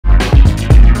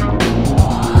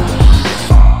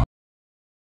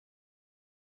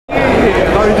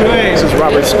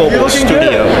Robert Scoble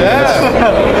studio.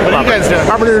 What are you guys doing?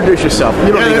 Robert, introduce yourself.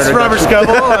 You don't need This is Robert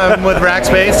Scoble. I'm with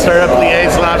Rackspace, startup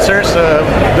liaison officer, so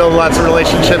build lots of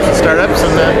relationships with startups.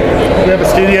 And we have a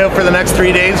studio for the next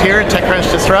 3 days here at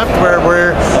TechCrunch Disrupt, where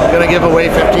we're going to give away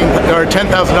 $10,000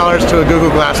 to a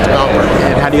Google Glass developer.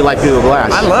 And how do you like Google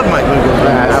Glass? I love my Google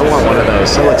Glass. I want one of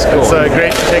those. It looks cool. It's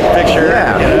great to take a picture.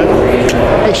 Yeah. You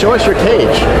know? Hey, show us your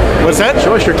cage. What's that?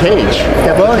 Show us your cage.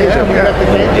 Well, yeah, we got the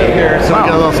cage up here, so we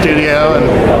got a little studio. And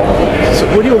so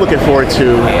what are you looking forward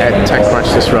to at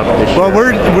TechCrunch Disrupt this year? well,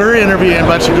 we're interviewing a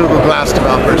bunch of Google Glass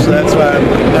developers, so that's why I'm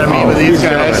going to meet with these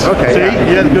guys. Okay.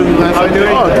 See, you have Google Glass. How are you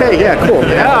doing? Oh, okay, yeah, cool.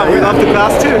 Yeah, we love the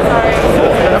glass too.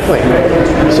 Cool, definitely.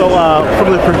 So,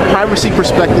 from the privacy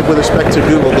perspective with respect to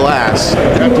Google Glass,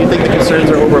 do you think the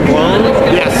concerns are overblown?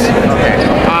 Yes. Okay.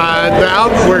 The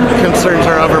outward concerns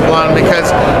are overblown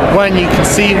because, one, you can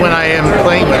see when I am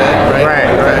playing with it, right?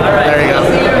 Right. There you go.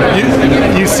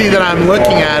 You see that I'm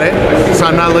looking at it, so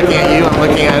I'm not looking at you, I'm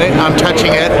looking at it, I'm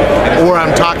touching it, or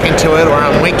I'm talking to it, or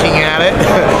I'm winking at it,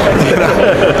 you know?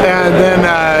 And then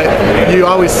you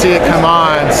always see it come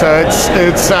on, so it's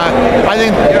I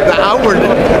think the outward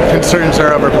concerns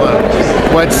are overblown.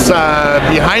 What's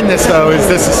behind this, though, is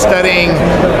this is studying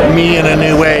me in a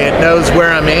new way. It knows where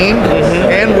I'm aimed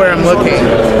and where I'm looking,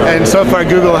 and so far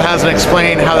Google hasn't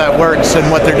explained how that works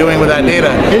and what they're doing with that data.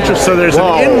 Interesting. So there's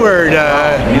an inward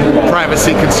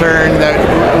privacy concern that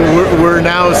we're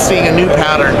now seeing a new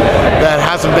pattern that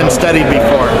hasn't been studied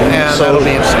before, and So that'll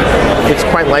be interesting. it's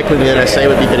quite likely the NSA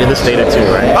would be getting this data too,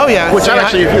 right? Oh yeah, Which I'm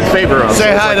actually in favor of.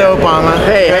 Say hi to Obama.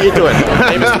 Hey, how you doing?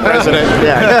 Hey, Mr. President.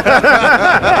 Yeah.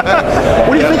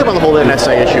 What do you think about the whole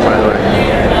NSA issue, by the way?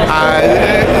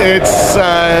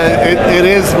 It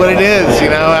is what it is. You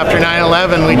know, after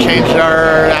 9/11, we changed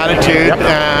our attitude,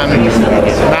 and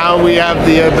now we have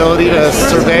the ability to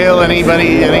surveil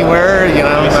anybody anywhere. You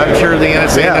know, I'm sure the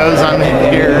NSA knows I'm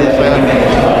here.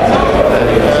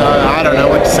 So, I don't know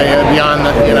what to say beyond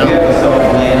that. You know,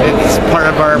 it's part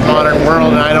of our modern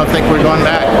world, and I don't think we're going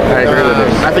back. I agree with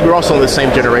you. I think we're also in the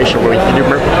same generation where you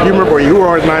remember where you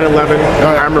were at 9/11.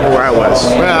 I remember where I was.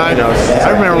 Well, I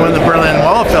remember when the Berlin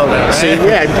Wall fell down. Right? See,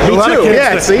 yeah, me too.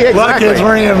 Yeah, see, exactly. A lot of kids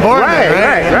weren't even born then,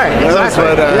 right? Exactly. That's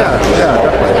what,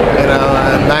 definitely. you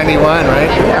know, 91, right?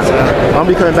 Yeah. So, I'll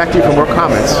be coming back to you for more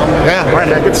comments. yeah. All right,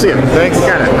 man. Good to see you. Thanks.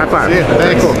 High five. See you.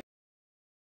 Thanks. Cool.